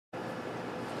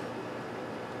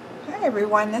Hi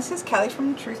everyone, this is Kelly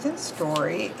from Truth and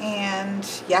Story, and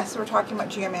yes, we're talking about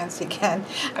geomancy again.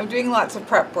 I'm doing lots of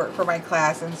prep work for my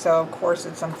class, and so of course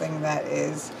it's something that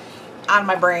is on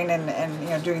my brain and you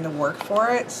know, doing the work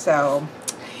for it. So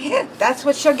that's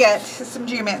what you'll get, some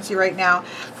geomancy right now.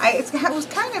 I was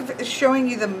kind of showing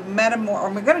you the I'm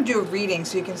going to do a reading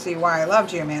so you can see why I love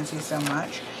geomancy so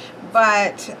much.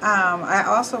 But I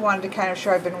also wanted to kind of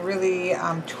show I've been really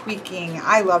tweaking.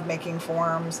 I love making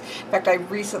forms. In fact, I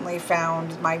recently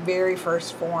found my very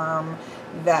first form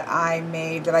that I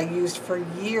made that I used for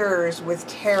years with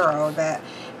tarot that,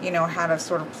 you know, had a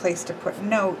sort of place to put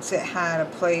notes. It had a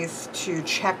place to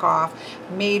check off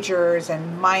majors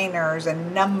and minors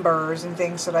and numbers and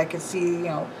things so that I could see, you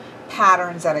know,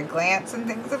 patterns at a glance and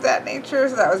things of that nature.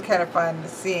 So that was kind of fun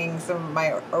seeing some of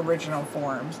my original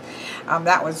forms.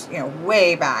 That was, you know,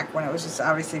 way back when it was just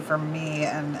obviously for me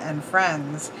and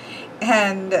friends.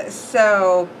 And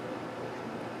so,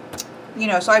 you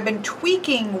know, so I've been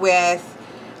tweaking with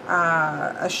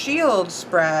a shield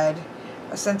spread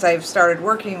since I've started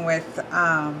working with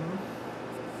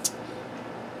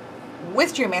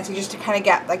geomancy, just to kind of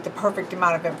get like the perfect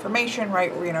amount of information,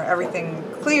 right? You know, everything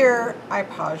clear. I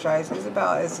apologize.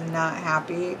 Isabel is not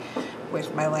happy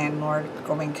with my landlord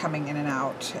coming in and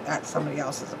out at somebody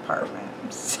else's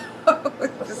apartment. So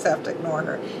just have to ignore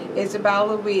her. Isabel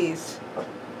Louise,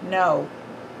 no.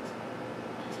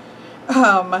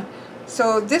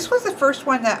 So this was the first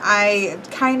one that I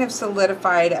kind of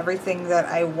solidified everything that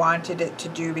I wanted it to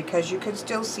do, because you could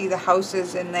still see the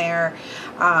houses in there,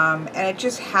 and it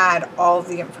just had all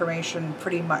the information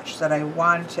pretty much that I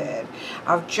wanted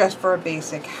just for a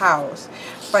basic house,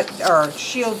 or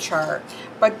shield chart.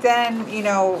 But then, you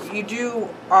know, you do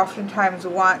oftentimes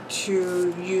want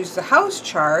to use the house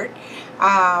chart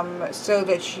so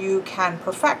that you can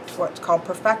perfect what's called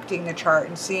perfecting the chart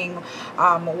and seeing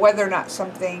whether or not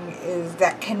something is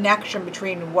that connection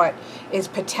between what is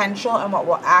potential and what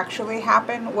will actually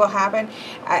happen,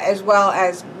 as well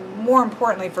as, more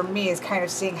importantly for me, is kind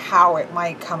of seeing how it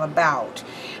might come about.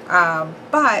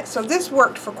 So this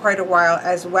worked for quite a while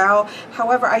as well.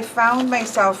 However, I found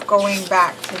myself going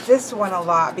back to this one a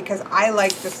lot because I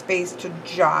like the space to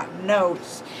jot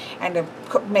notes and to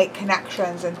make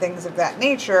connections and things of that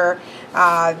nature,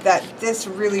 that this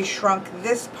really shrunk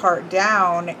this part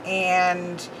down,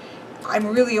 and I'm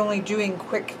really only doing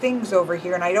quick things over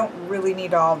here, and I don't really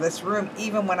need all this room,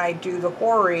 even when I do the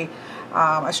Hori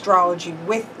astrology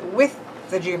with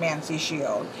the geomancy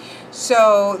shield.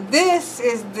 So this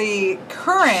is the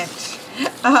current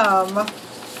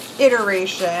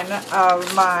iteration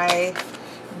of my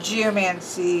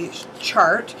geomancy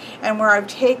chart, and where I've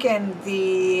taken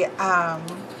the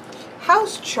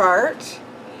house chart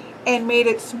and made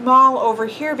it small over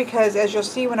here, because as you'll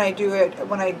see when I do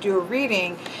a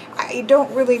reading, I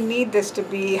don't really need this to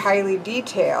be highly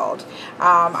detailed.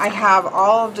 I have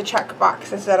all of the check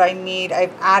boxes that I need.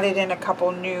 I've added in a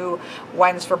couple new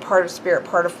ones for part of spirit,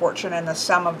 part of fortune, and the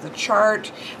sum of the chart,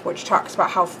 which talks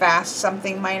about how fast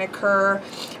something might occur.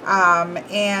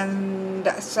 And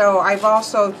so I've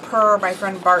also, per my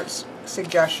friend Bart's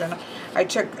suggestion,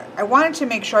 I wanted to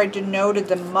make sure I denoted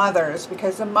the mothers,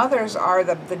 because the mothers are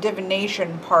the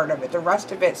divination part of it. The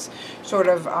rest of it's sort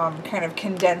of kind of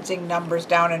condensing numbers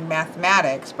down in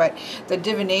mathematics, but the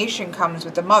divination comes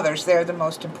with the mothers. They're the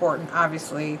most important.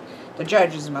 Obviously, the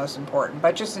judge is the most important,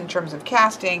 but just in terms of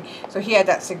casting, so he had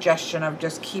that suggestion of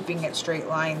just keeping it straight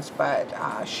lines, but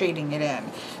shading it in.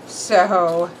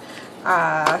 So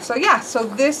yeah, so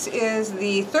this is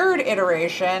the third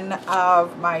iteration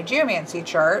of my geomancy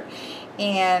chart,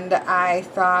 and I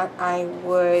thought I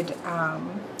would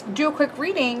do a quick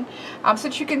reading so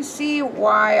that you can see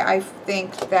why I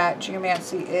think that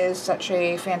geomancy is such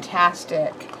a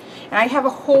fantastic. And I have a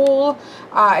whole,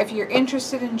 if you're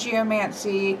interested in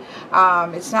geomancy,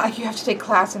 it's not like you have to take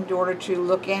class in order to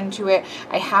look into it.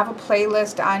 I have a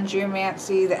playlist on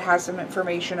geomancy that has some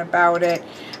information about it.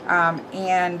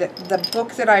 And the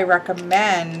book that I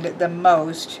recommend the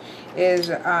most is,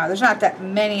 there's not that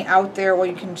many out there. Well,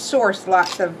 you can source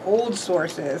lots of old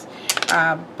sources,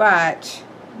 but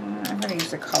I'm going to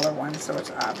use the color one so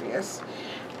it's obvious.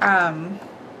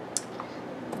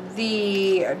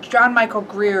 The John Michael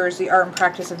Greer's The Art and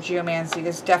Practice of Geomancy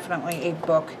is definitely a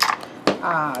book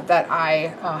that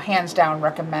I hands down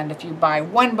recommend. If you buy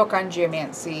one book on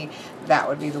geomancy, that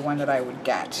would be the one that I would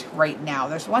get right now.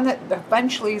 There's one that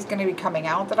eventually is going to be coming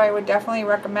out that I would definitely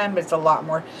recommend, but it's a lot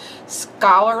more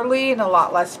scholarly and a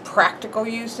lot less practical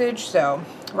usage. So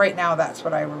right now, that's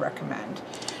what I would recommend.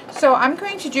 So I'm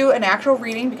going to do an actual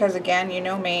reading because, again, you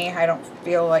know me, I don't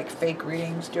feel like fake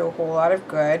readings do a whole lot of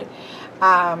good.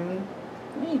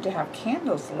 We need to have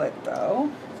candles lit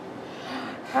though.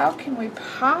 How can we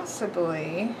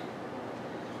possibly,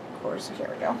 of course, here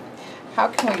we go. How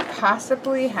can we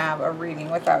possibly have a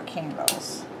reading without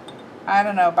candles? I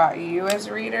don't know about you as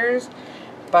readers,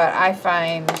 but I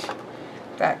find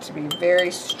that to be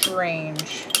very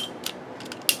strange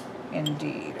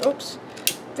indeed. Oops.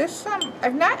 This,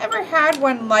 I've not ever had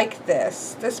one like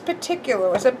this. This particular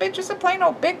was just a plain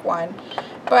old big one,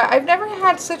 but I've never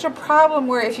had such a problem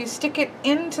where if you stick it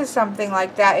into something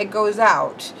like that, it goes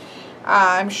out.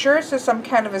 I'm sure it's just some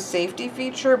kind of a safety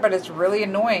feature, but it's really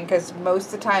annoying because most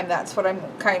of the time that's what I'm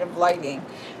kind of lighting.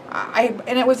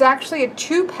 And it was actually a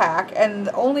 2-pack, and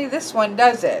only this one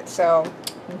does it, so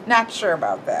not sure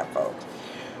about that, folks.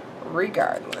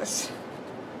 Regardless.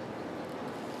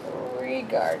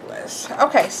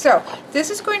 Okay, so this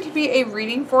is going to be a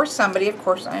reading for somebody. Of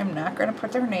course, I am not going to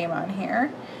put their name on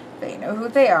here. They know who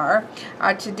they are.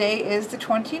 Today is the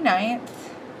 29th.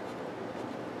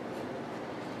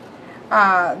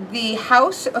 The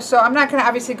house, so I'm not going to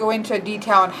obviously go into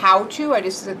detail on how to.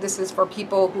 This is for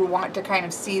people who want to kind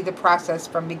of see the process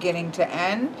from beginning to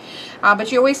end.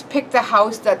 But you always pick the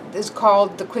house that is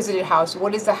called the quizzited house.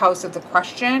 What is the house of the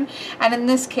question? And in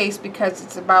this case, because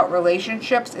it's about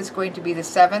relationships, it's going to be the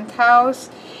 7th house.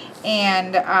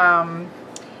 And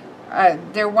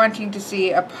they're wanting to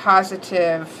see a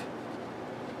positive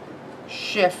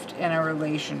shift in a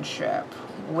relationship.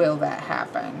 Will that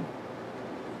happen?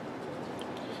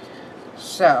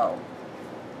 So,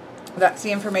 that's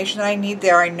the information that I need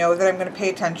there. I know that I'm going to pay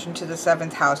attention to the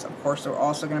 7th house. Of course, we're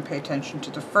also going to pay attention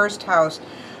to the 1st house,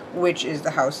 which is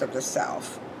the house of the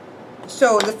self.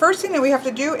 So, the first thing that we have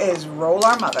to do is roll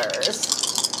our mothers.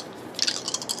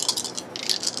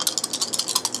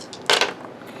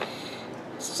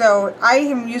 So, I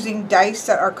am using dice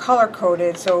that are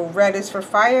color-coded. So, red is for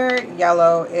fire,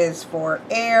 yellow is for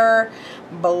air,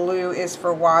 blue is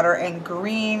for water, and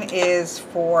green is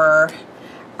for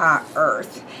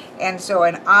earth. And so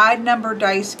an odd number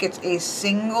dice gets a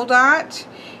single dot,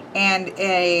 and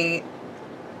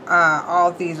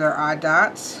all these are odd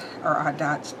dots,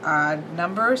 odd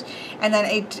numbers, and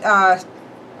then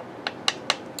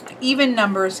even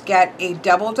numbers get a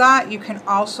double dot. You can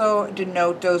also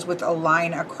denote those with a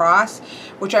line across,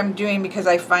 which I'm doing because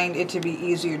I find it to be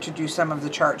easier to do some of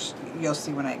the charts. You'll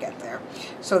see when I get there.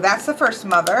 So that's the first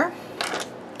mother.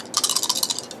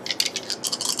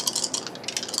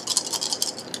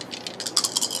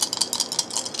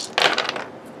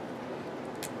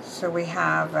 So we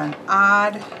have an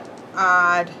odd,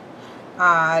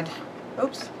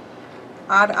 oops,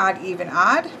 odd, even,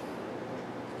 odd.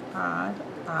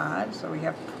 So we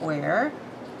have Puer,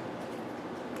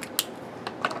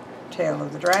 Tail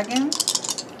of the Dragon,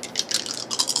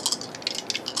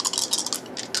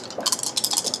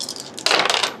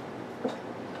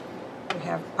 we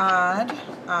have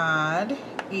odd,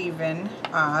 even,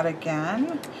 odd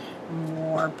again,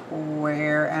 more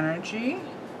Puer energy.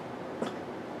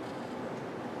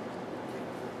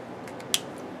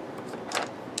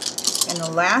 And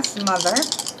the last mother,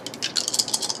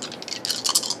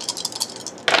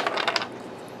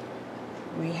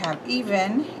 we have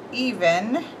even,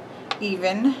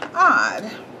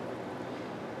 odd.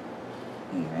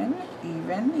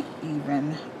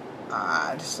 Even,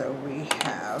 odd. So we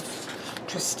have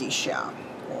Tristitia,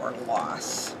 or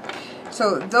loss.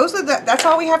 So those are that's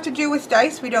all we have to do with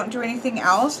dice. We don't do anything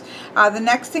else. The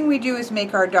next thing we do is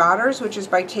make our daughters, which is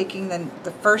by taking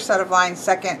the first set of lines,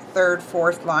 second, third,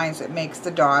 fourth lines, it makes the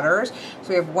daughters. So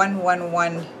we have 1, 1,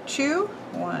 1, 2,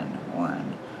 1,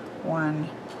 1, 1,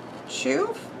 2,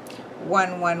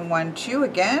 1, 1, 1, 2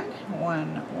 again,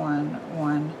 1, 1,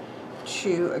 1,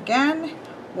 2 again,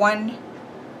 1,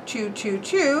 2, 2,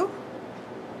 2.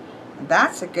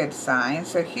 That's a good sign.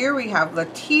 So here we have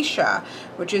Letitia,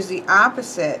 which is the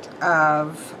opposite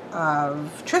of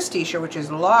Tristitia, which is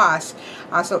loss.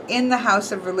 So in the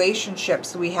house of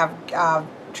relationships, we have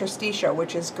Tristitia,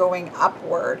 which is going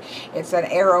upward. It's an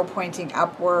arrow pointing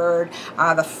upward.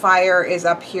 The fire is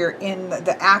up here in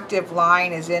the active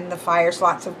line is in the fire. So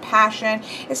lots of passion.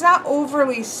 It's not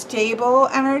overly stable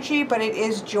energy, but it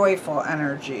is joyful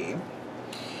energy.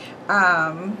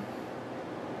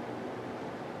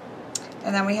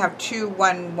 And then we have 2,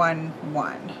 1, 1,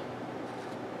 1.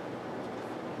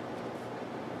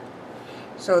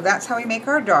 So that's how we make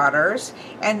our daughters.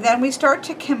 And then we start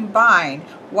to combine.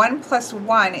 1 plus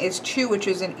 1 is 2, which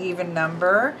is an even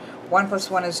number. 1 plus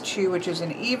 1 is 2, which is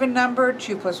an even number.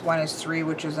 2 plus 1 is 3,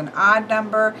 which is an odd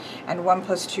number. And 1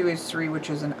 plus 2 is 3, which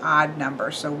is an odd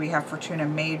number. So we have Fortuna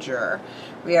Major.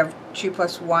 We have 2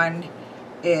 plus 1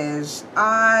 is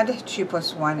odd, 2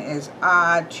 plus 1 is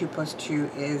odd, 2 plus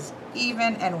 2 is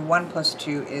even, and 1 plus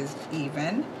 2 is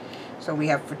even. So we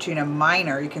have Fortuna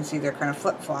minor, you can see they're kind of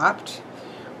flip-flopped.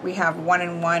 We have 1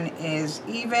 and 1 is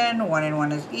even, 1 and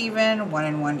 1 is even, 1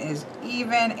 and 1 is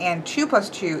even, and 2 plus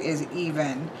 2 is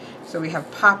even. So we have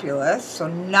populous, so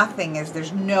nothing is,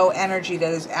 there's no energy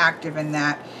that is active in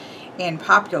that. In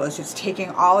populous, it's taking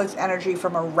all its energy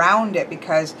from around it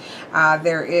because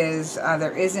there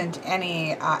isn't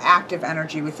any active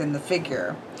energy within the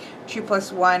figure. 2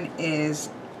 plus 1 is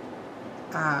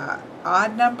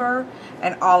odd number,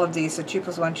 and all of these, so 2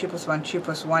 plus 1, 2 plus 1, 2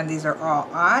 plus 1, these are all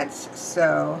odds.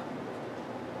 So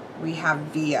we have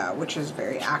via, which is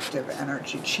very active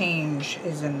energy. Change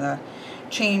is in the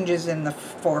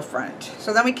forefront.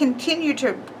 So then we continue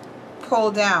to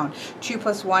pull down. 2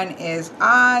 plus 1 is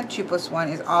odd, 2 plus 1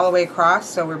 is all the way across,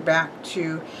 so we're back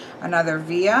to another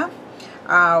via.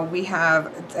 We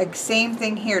have the same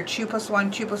thing here, 2 plus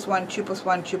 1, 2 plus 1, 2 plus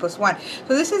 1, 2 plus 1.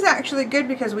 So this is actually good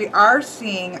because we are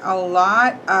seeing a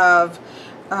lot of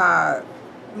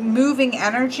moving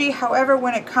energy. However,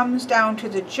 when it comes down to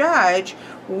the judge,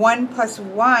 1 plus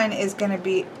 1 is going to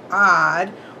be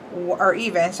odd, or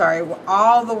even, sorry,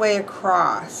 all the way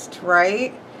across,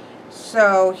 right?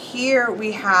 So here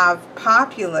we have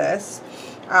populous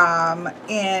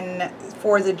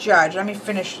for the judge. Let me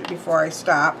finish before I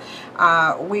stop.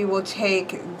 We will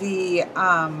take the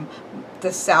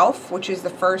self, which is the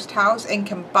first house, and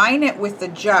combine it with the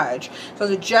judge. So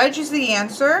the judge is the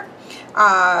answer,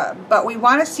 but we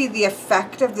want to see the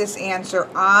effect of this answer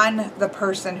on the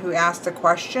person who asked the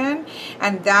question,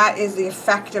 and that is the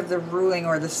effect of the ruling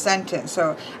or the sentence.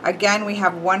 So again, we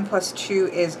have 1 plus 2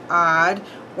 is odd,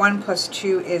 1 plus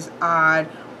 2 is odd,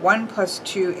 1 plus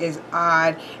 2 is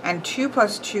odd, and 2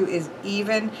 plus 2 is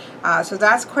even. So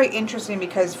that's quite interesting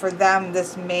because for them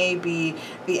this may be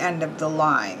the end of the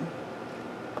line.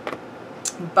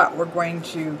 But we're going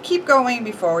to keep going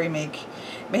before we make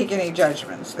any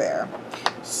judgments there.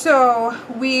 So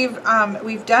we've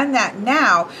done that.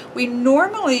 Now we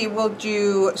normally will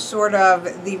do sort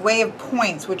of the way of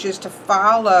points, which is to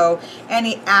follow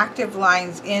any active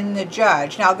lines in the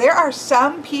judge. Now there are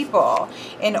some people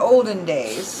in olden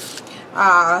days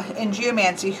in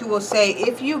geomancy who will say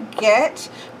if you get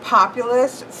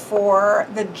populous for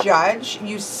the judge,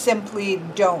 you simply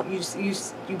don't.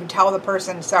 You tell the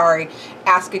person, sorry,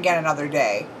 ask again another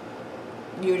day.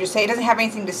 You just say it doesn't have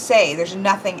anything to say. There's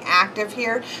nothing active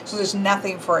here, so there's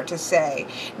nothing for it to say.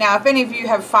 Now, if any of you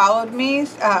have followed me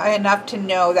enough to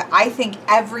know that I think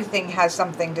everything has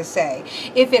something to say.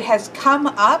 If it has come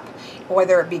up,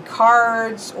 whether it be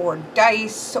cards or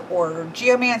dice or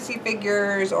geomancy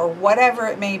figures or whatever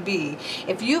it may be,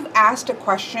 if you've asked a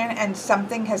question and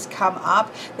something has come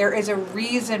up, there is a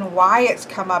reason why it's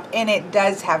come up, and it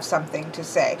does have something to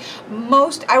say.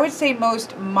 I would say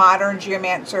most modern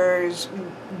geomancers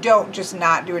don't just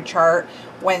not do a chart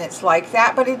when it's like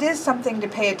that, but it is something to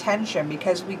pay attention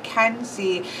because we can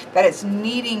see that it's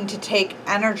needing to take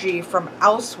energy from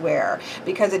elsewhere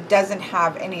because it doesn't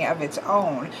have any of its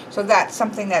own. So that's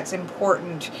something that's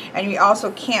important. And we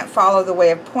also can't follow the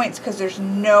way of points because there's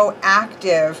no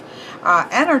active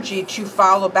energy to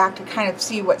follow back to kind of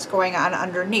see what's going on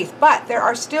underneath. But there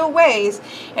are still ways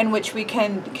in which we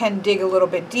can dig a little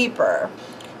bit deeper.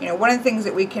 You know, one of the things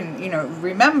that we can,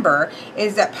 remember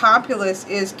is that populous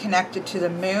is connected to the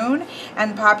moon,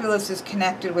 and populous is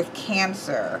connected with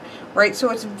Cancer, right?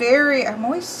 So it's I'm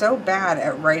always so bad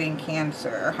at writing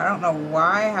Cancer. I don't know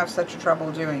why I have such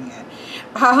trouble doing it.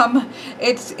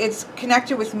 It's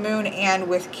connected with moon and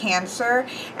with Cancer,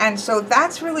 and so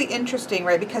that's really interesting,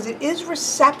 right? Because it is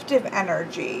receptive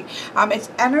energy. It's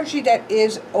energy that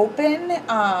is open,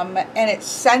 and it's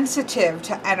sensitive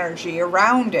to energy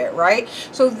around it, right?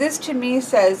 So this to me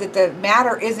says that the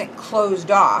matter isn't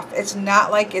closed off. It's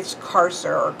not like it's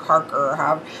Carcer or Carker, or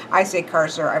how I say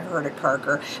Carcer, I've heard of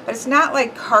Carker, but it's not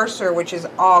like Carcer, which is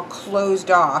all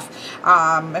closed off.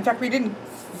 In fact, we didn't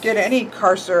get any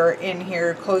Carcer in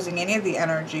here closing any of the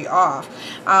energy off.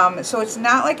 So it's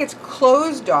not like it's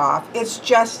closed off, it's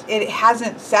just it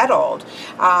hasn't settled.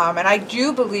 And I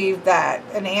do believe that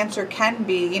an answer can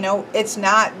be, it's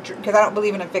not, because I don't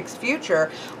believe in a fixed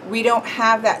future, we don't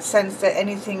have that sense that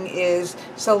anything is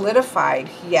solidified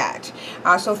yet.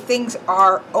 So things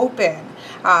are open.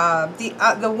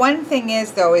 The one thing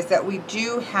is, though, is that we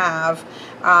do have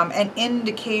an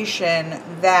indication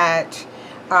that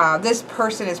this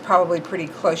person is probably pretty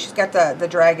close. She's got the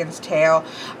dragon's tail.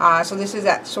 So this is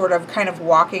that sort of kind of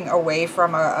walking away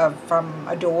from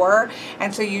a door.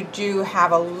 And so you do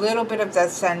have a little bit of that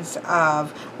sense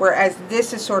of, whereas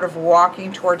this is sort of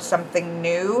walking towards something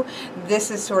new,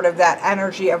 this is sort of that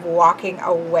energy of walking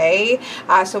away.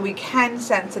 So we can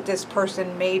sense that this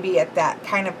person may be at that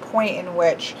kind of point in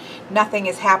which nothing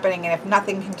is happening, and if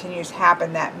nothing continues to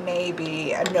happen, that may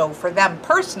be a no for them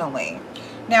personally.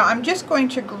 Now I'm just going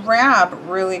to grab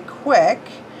really quick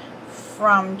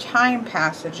from Time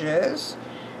Passages.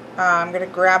 I'm going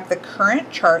to grab the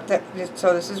current chart.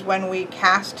 So this is when we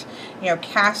cast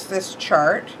this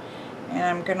chart, and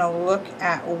I'm going to look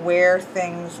at where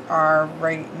things are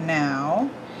right now,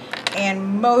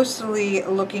 and mostly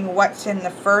looking what's in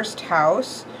the first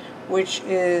house, which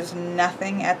is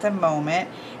nothing at the moment,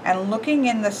 and looking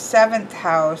in the 7th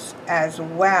house as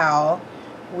well.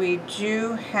 We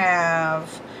do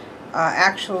have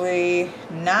actually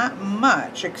not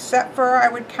much, except for I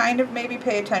would kind of maybe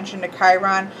pay attention to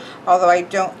Chiron, although I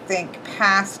don't think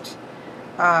past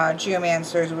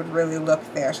geomancers would really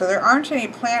look there. So there aren't any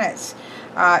planets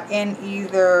in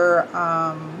either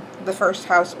the 1st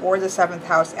house or the 7th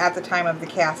house at the time of the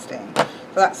casting.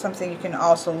 So that's something you can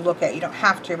also look at. You don't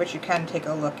have to, but you can take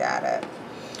a look at it.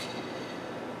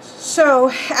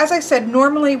 So, as I said,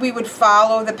 normally we would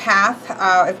follow the path.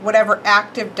 If whatever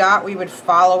active dot, we would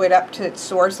follow it up to its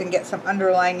source and get some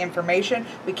underlying information.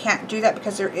 We can't do that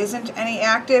because there isn't any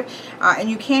active. And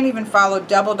you can't even follow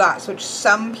double dots, which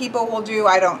some people will do.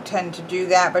 I don't tend to do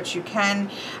that, but you can,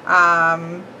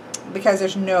 because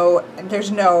there's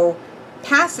no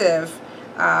passive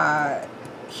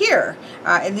here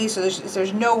in these, so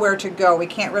there's nowhere to go. We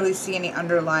can't really see any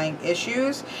underlying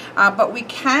issues, but we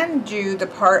can do the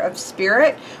part of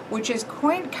spirit, which is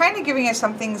kind of giving us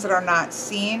some things that are not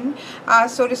seen,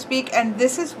 so to speak. And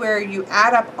this is where you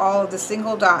add up all of the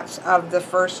single dots of the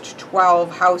first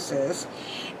 12 houses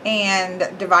and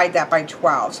divide that by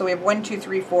 12. So we have 1, 2,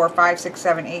 3, 4, 5, 6,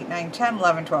 7, 8, 9, 10,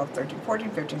 11, 12, 13, 14,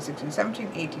 15, 16,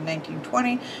 17, 18, 19,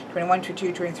 20, 21,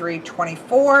 22, 23,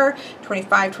 24,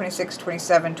 25, 26,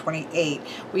 27, 28.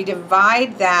 We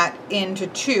divide that into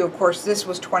 2. Of course, this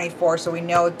was 24, so we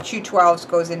know 2 12s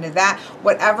goes into that.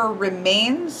 Whatever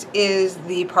remains is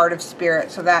the part of spirit,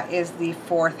 so that is the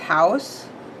 4th house.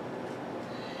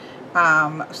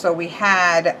 So we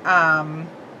had...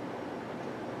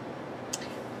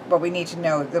 but we need to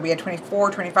know that we had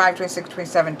 24, 25, 26,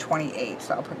 27, 28.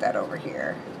 So I'll put that over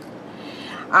here.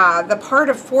 The part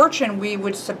of fortune, we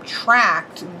would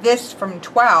subtract this from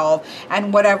 12,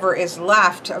 and whatever is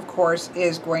left, of course,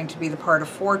 is going to be the part of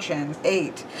fortune,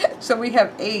 8. So we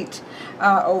have 8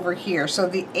 over here. So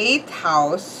the 8th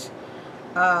house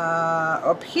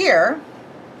up here,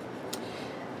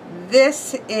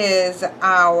 this is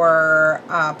our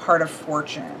part of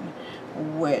fortune,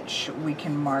 which we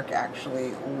can mark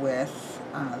actually with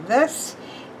this.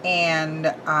 And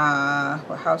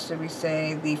what house did we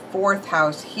say? The 4th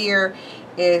house here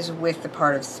is with the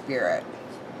part of spirit.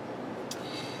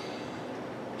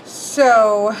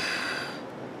 So,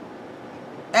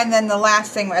 and then the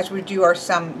last thing, as we do our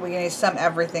sum, we're going to sum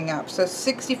everything up. So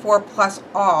 64 plus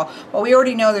all. Well, we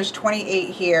already know there's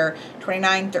 28 here,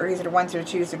 29, 30, 31,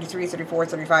 32, 33, 34,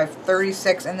 35,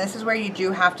 36. And this is where you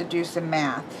do have to do some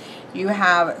math. You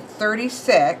have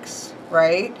 36,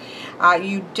 right?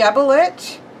 You double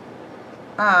it,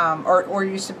 or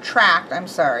you subtract, I'm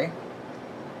sorry.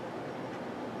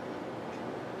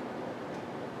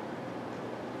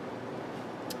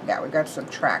 Yeah, we got to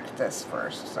subtract this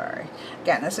first, sorry.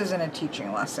 Again, this isn't a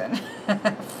teaching lesson.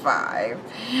 5.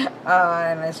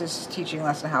 And this is a teaching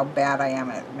lesson how bad I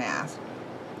am at math.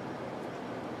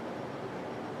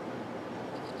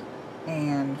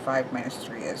 And 5 minus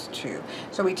 3 is 2.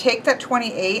 So we take that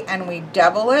 28 and we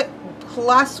double it,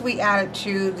 plus we add it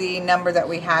to the number that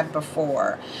we had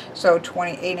before. So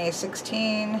 28 is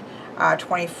 16,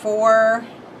 24,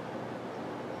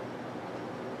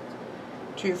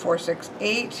 2, 4, 6,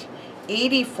 8,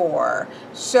 84.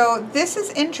 So this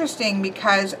is interesting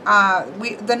because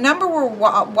the number we're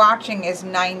watching is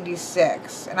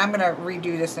 96, and I'm going to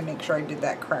redo this and make sure I did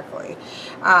that correctly.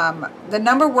 The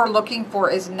number we're looking for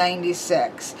is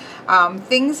 96.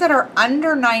 Things that are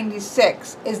under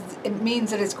 96 it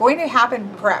means that it's going to happen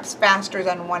perhaps faster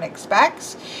than one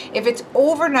expects. If it's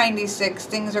over 96,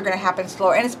 things are going to happen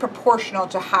slower, and it's proportional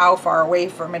to how far away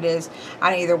from it is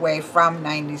on either way from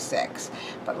 96.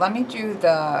 But let me do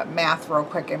the math real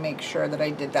quick and make sure that I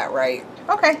did that right.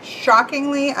 Okay,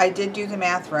 shockingly, I did do the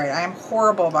math right. I am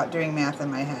horrible about doing math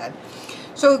in my head.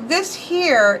 So this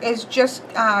here is just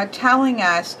telling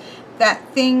us that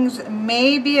things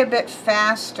may be a bit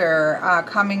faster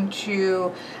coming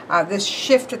to this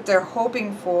shift that they're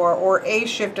hoping for, or a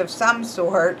shift of some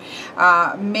sort,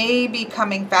 may be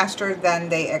coming faster than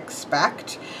they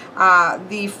expect.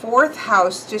 The fourth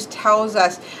house just tells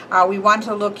us we want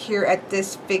to look here at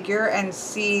this figure and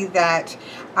see that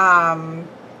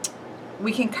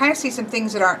we can kind of see some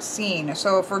things that aren't seen.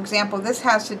 So for example, this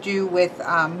has to do with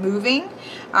moving.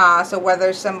 So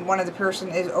whether one of the person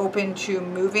is open to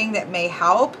moving, that may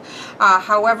help.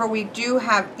 However, we do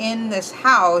have in this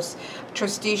house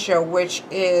Trustitia, which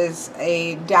is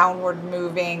a downward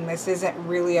moving. This isn't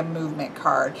really a movement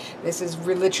card. This is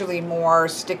literally more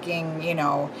sticking, you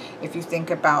know, if you think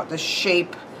about the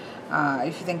shape,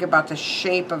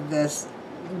 of this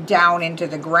down into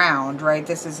the ground, right?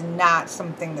 This is not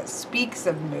something that speaks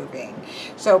of moving.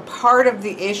 So part of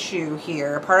the issue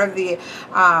here, part of the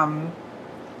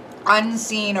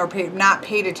unseen or not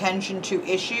paid attention to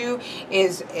issue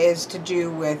is to do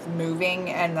with moving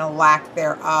and the lack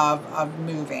thereof of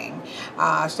moving.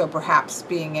 So perhaps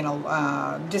being in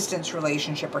a distance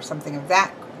relationship or something of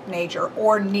that nature,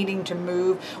 or needing to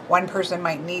move. One person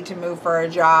might need to move for a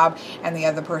job and the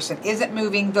other person isn't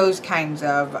moving, those kinds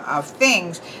of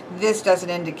things. This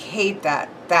doesn't indicate that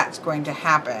that's going to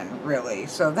happen, really.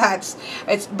 So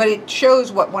but it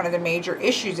shows what one of the major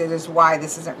issues is why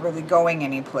this isn't really going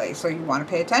anyplace. So you want to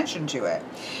pay attention to it.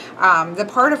 The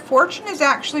part of fortune is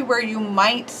actually where you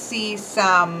might see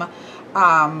some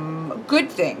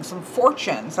good things, some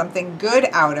fortune, something good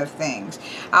out of things.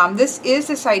 This is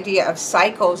this idea of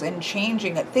cycles and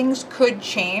changing, that things could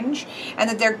change and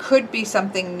that there could be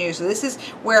something new. So this is,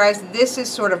 whereas this is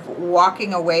sort of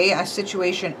walking away, a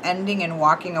situation ending and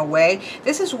walking away,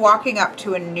 this is walking up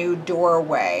to a new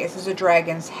doorway. This is a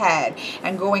dragon's head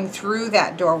and going through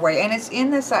that doorway, and it's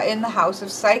in this in the house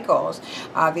of cycles,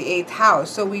 the 8th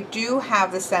house. So we do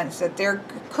have the sense that there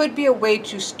could be a way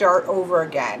to start over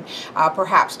again.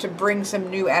 Perhaps to bring some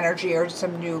new energy or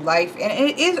some new life, and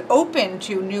it is open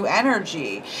to new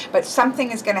energy, but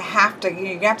something is going to have to,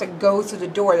 you have to go through the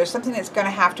door. There's something that's going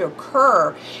to have to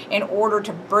occur in order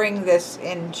to bring this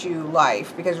into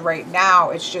life, because right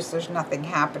now it's just, there's nothing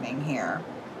happening here.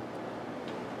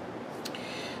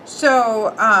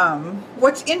 So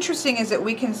what's interesting is that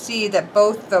we can see that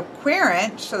both the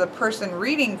querent, so the person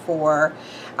reading for,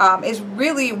 is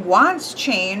really wants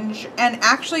change, and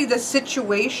actually the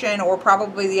situation, or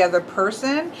probably the other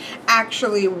person,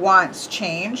 actually wants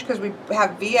change, because we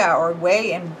have via or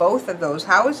way in both of those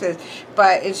houses,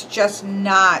 but it's just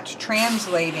not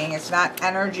translating. It's not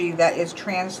energy that is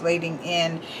translating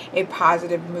in a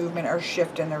positive movement or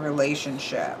shift in the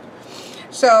relationship.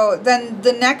 So then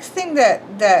the next thing that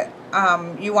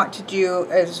you want to do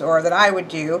is, or that I would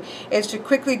do, is to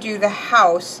quickly do the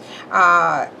house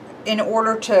in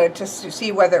order to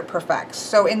see whether it perfects.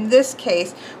 So in this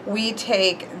case, we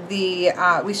take the,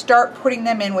 we start putting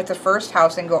them in with the first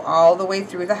house and go all the way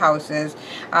through the houses.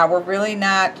 We're really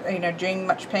not, doing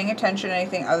much paying attention to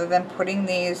anything other than putting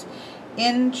these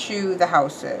into the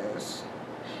houses.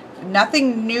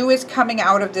 Nothing new is coming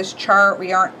out of this chart.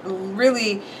 We aren't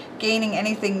really gaining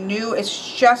anything new.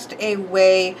 It's just a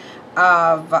way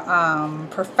of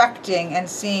perfecting and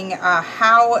seeing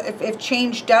how, if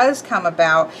change does come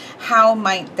about, how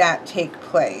might that take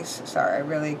place. Sorry, I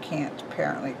really can't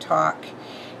apparently talk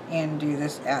and do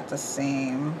this at the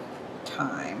same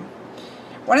time.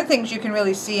 One of the things you can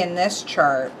really see in this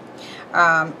chart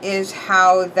is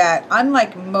how that,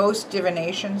 unlike most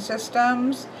divination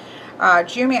systems,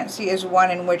 geomancy is one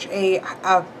in which a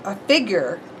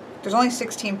figure, there's only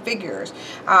 16 figures,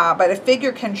 but a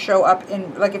figure can show up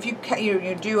in, like if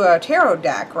you do a tarot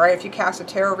deck, right? If you cast a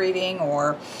tarot reading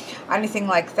or anything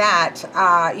like that,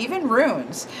 even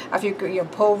runes, if you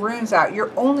pull runes out,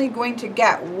 you're only going to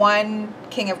get one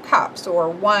King of Cups or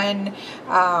one,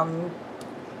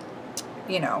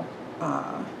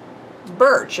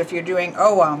 birch if you're doing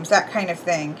oghams, that kind of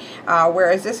thing.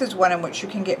 Whereas this is one in which you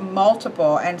can get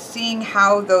multiple, and seeing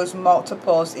how those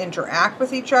multiples interact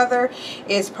with each other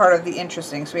is part of the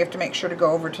interesting. So we have to make sure to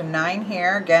go over to 9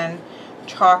 here. Again,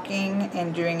 talking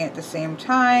and doing it at the same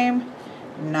time,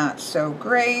 not so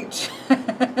great.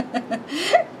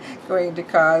 Going to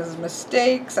cause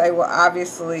mistakes. I will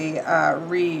obviously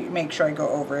make sure I go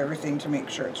over everything to make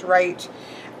sure it's right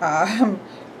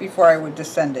before I would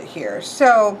descend it here.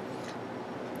 So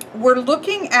we're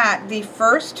looking at the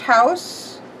first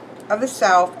house of the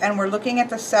self, and we're looking at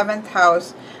the 7th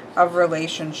house of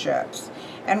relationships.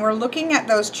 And we're looking at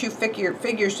those two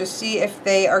figures to see if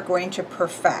they are going to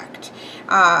perfect.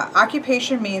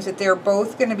 Occupation means that they're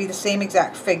both going to be the same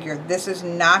exact figure. This is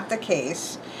not the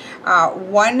case.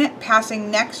 one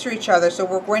passing next to each other. So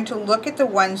we're going to look at the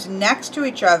ones next to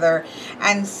each other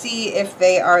and see if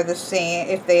they are the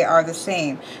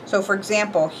same. So for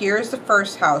example, here's the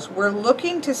first house. We're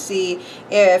looking to see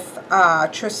if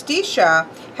Tristitia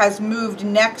has moved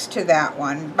next to that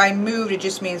one. By moved, it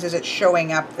just means is it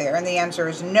showing up there, and the answer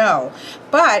is no.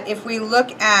 But if we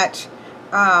look at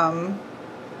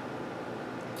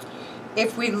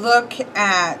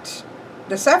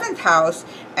the seventh house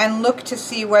and look to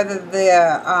see whether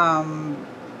the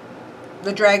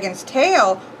dragon's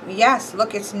tail, yes,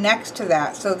 look, it's next to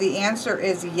that. So the answer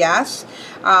is yes.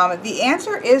 The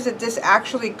answer is that this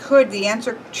actually could, the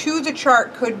answer to the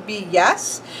chart could be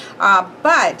yes,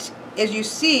 but as you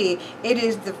see, it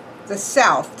is the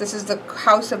south. This is the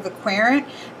house of the querent.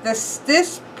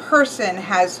 This person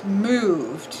has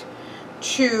moved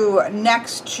to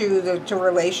next to the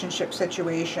relationship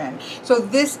situation. So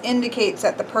this indicates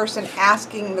that the person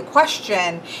asking the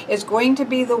question is going to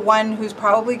be the one who's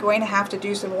probably going to have to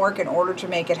do some work in order to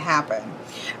make it happen.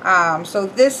 So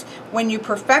this, when you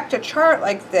perfect a chart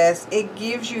like this, it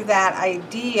gives you that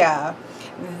idea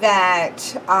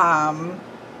that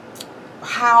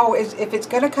if it's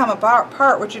going to come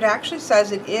apart, which it actually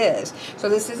says it is. So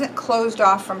this isn't closed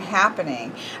off from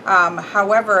happening.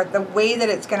 However, the way that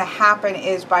it's going to happen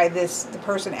is by the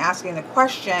person asking the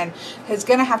question is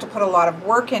going to have to put a lot of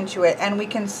work into it. And we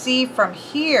can see from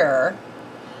here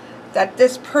that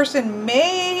this person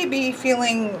may be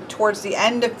feeling towards the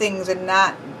end of things and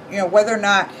not, whether or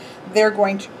not they're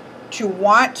going to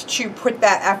want to put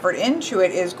that effort into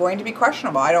it is going to be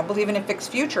questionable. I don't believe in a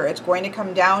fixed future. It's going to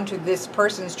come down to this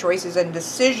person's choices and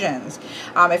decisions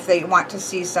if they want to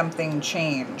see something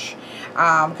change.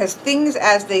 Because things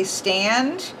as they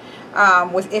stand,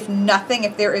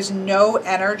 if there is no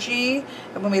energy,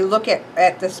 and when we look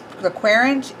at the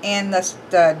querent and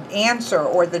the answer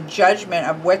or the judgment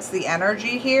of what's the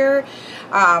energy here,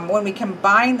 when we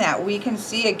combine that, we can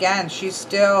see again she's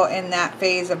still in that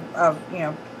phase of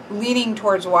leaning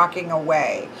towards walking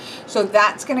away. So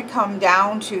that's going to come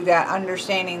down to that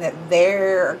understanding that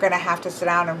they're going to have to sit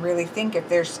down and really think if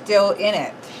they're still in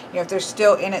it. If they're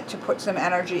still in it to put some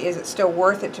energy, is it still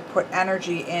worth it to put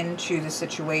energy into the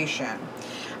situation?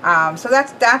 So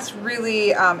that's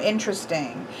really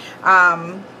interesting.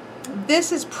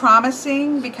 This is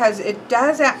promising because it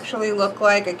does actually look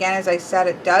like, again, as I said,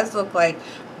 it does look like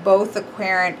both the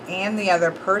querent and the other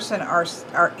person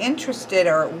are interested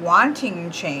or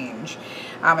wanting change.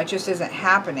 It just isn't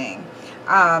happening.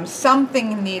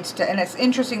 Something needs to, and it's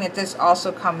interesting that this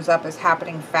also comes up as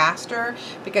happening faster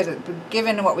because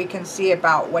given what we can see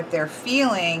about what they're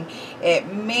feeling,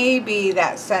 it may be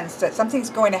that sense that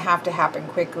something's going to happen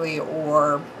quickly,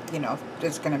 or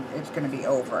it's going to be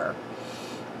over.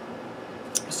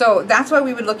 So that's why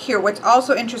we would look here. What's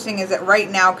also interesting is that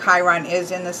right now Chiron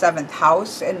is in the 7th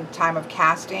house in time of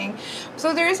casting.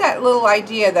 So there is that little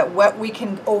idea that what we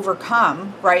can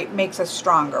overcome, right, makes us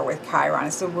stronger with Chiron.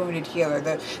 It's the wounded healer.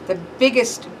 The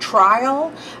biggest trial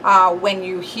when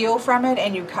you heal from it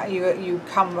and you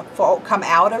come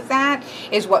out of that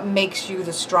is what makes you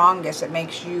the strongest. It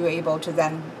makes you able to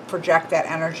then project that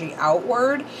energy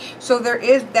outward. So there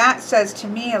is, that says to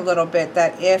me a little bit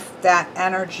that if that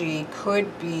energy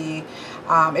could be,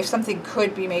 if something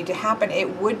could be made to happen,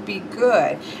 it would be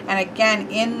good. And again,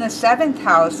 in the 7th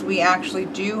house, we actually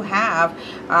do have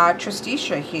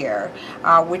Tristitia here,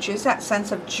 which is that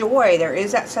sense of joy. There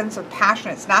is that sense of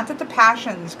passion. It's not that the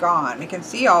passion's gone. We can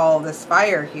see all this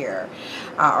fire here,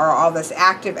 or all this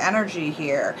active energy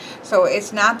here. So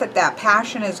it's not that that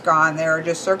passion is gone. There are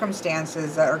just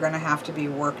circumstances that are going to have to be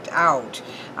worked out.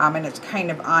 And it's kind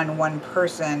of on one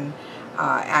person.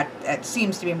 It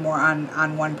seems to be more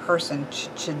on one person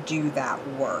to do that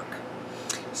work.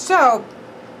 So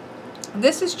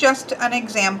this is just an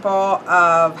example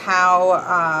of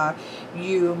how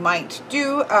you might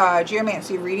do a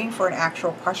geomancy reading for an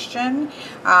actual question,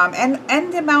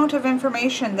 and the amount of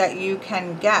information that you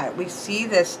can get. We can see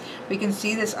this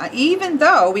even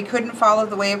though we couldn't follow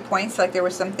the way of points. Like there were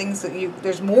some things that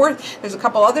there's a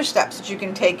couple other steps that you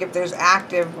can take if there's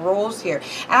active roles here.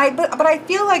 And but I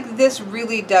feel like this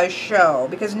really does show,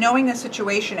 because knowing the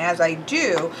situation as I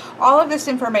do, all of this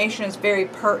information is very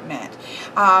pertinent.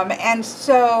 And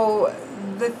so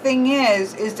the thing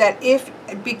is that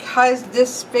because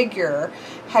this figure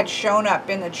had shown up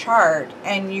in the chart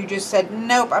and you just said,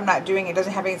 nope, I'm not doing it,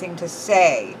 doesn't have anything to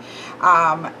say,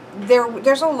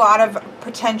 there's a lot of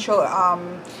potential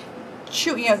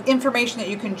information that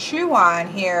you can chew on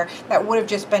here that would have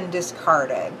just been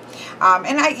discarded.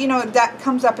 And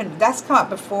that's come up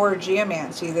before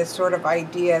geomancy, this sort of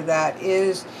idea that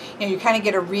is, you kind of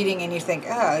get a reading and you think,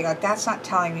 oh, like, that's not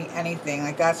telling me anything.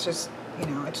 Like, that's just,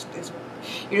 it's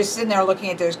you're just sitting there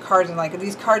looking at those cards and like,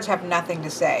 these cards have nothing to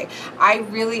say. I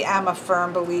really am a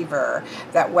firm believer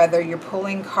that whether you're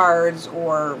pulling cards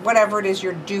or whatever it is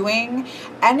you're doing,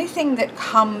 anything that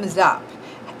comes up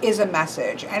is a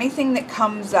message. Anything that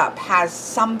comes up has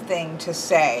something to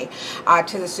say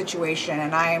to the situation,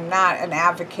 and I am not an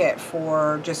advocate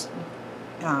for just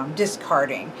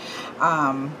discarding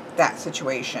that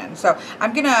situation. So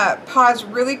I'm gonna pause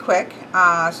really quick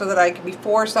so that I can,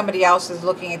 before somebody else is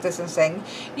looking at this and saying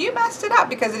you messed it up,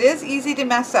 because it is easy to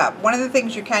mess up. One of the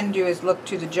things you can do is look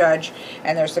to the judge,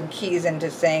 and there's some keys into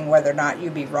saying whether or not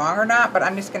you'd be wrong or not, but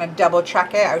I'm just gonna double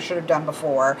check it. I should have done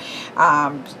before,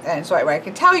 and so I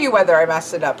can tell you whether I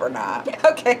messed it up or not.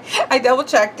 Okay, I double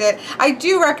checked it. I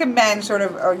do recommend sort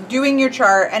of doing your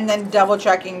chart and then double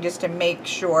checking just to make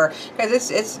sure,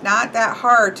 because it's not that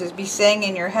hard to be saying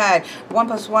in your head 1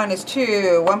 + 1 is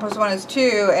 2, 1 + 1 is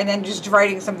 2, and then just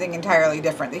writing something entirely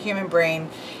different. The human brain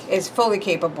is fully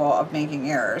capable of making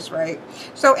errors, right?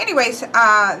 So anyways,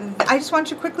 I just want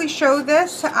to quickly show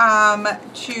this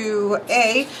to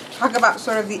talk about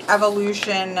sort of the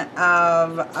evolution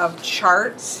of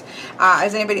charts.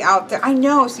 Is anybody out there? I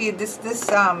know, see,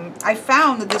 I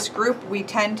found that this group, we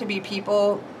tend to be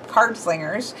people, card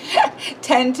slingers,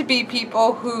 tend to be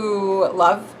people who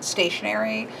love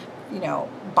stationery,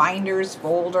 binders,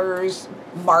 folders,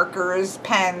 markers,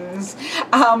 pens,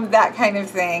 that kind of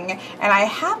thing. And I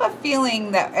have a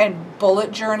feeling that, and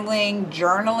bullet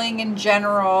journaling in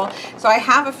general. So I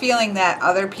have a feeling that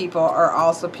other people are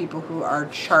also people who are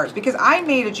charts, because I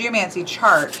made a geomancy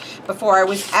chart before I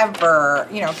was ever,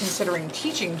 considering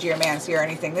teaching geomancy or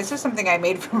anything. This is something I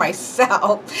made for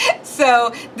myself.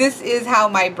 So this is how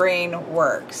my brain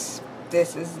works.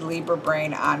 This is Libra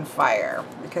brain on fire,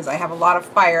 because I have a lot of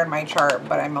fire in my chart,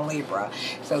 but I'm a Libra.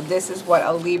 So this is what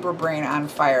a Libra brain on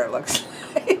fire looks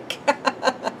like.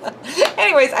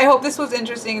 Anyways, I hope this was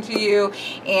interesting to you,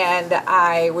 and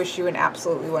I wish you an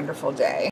absolutely wonderful day.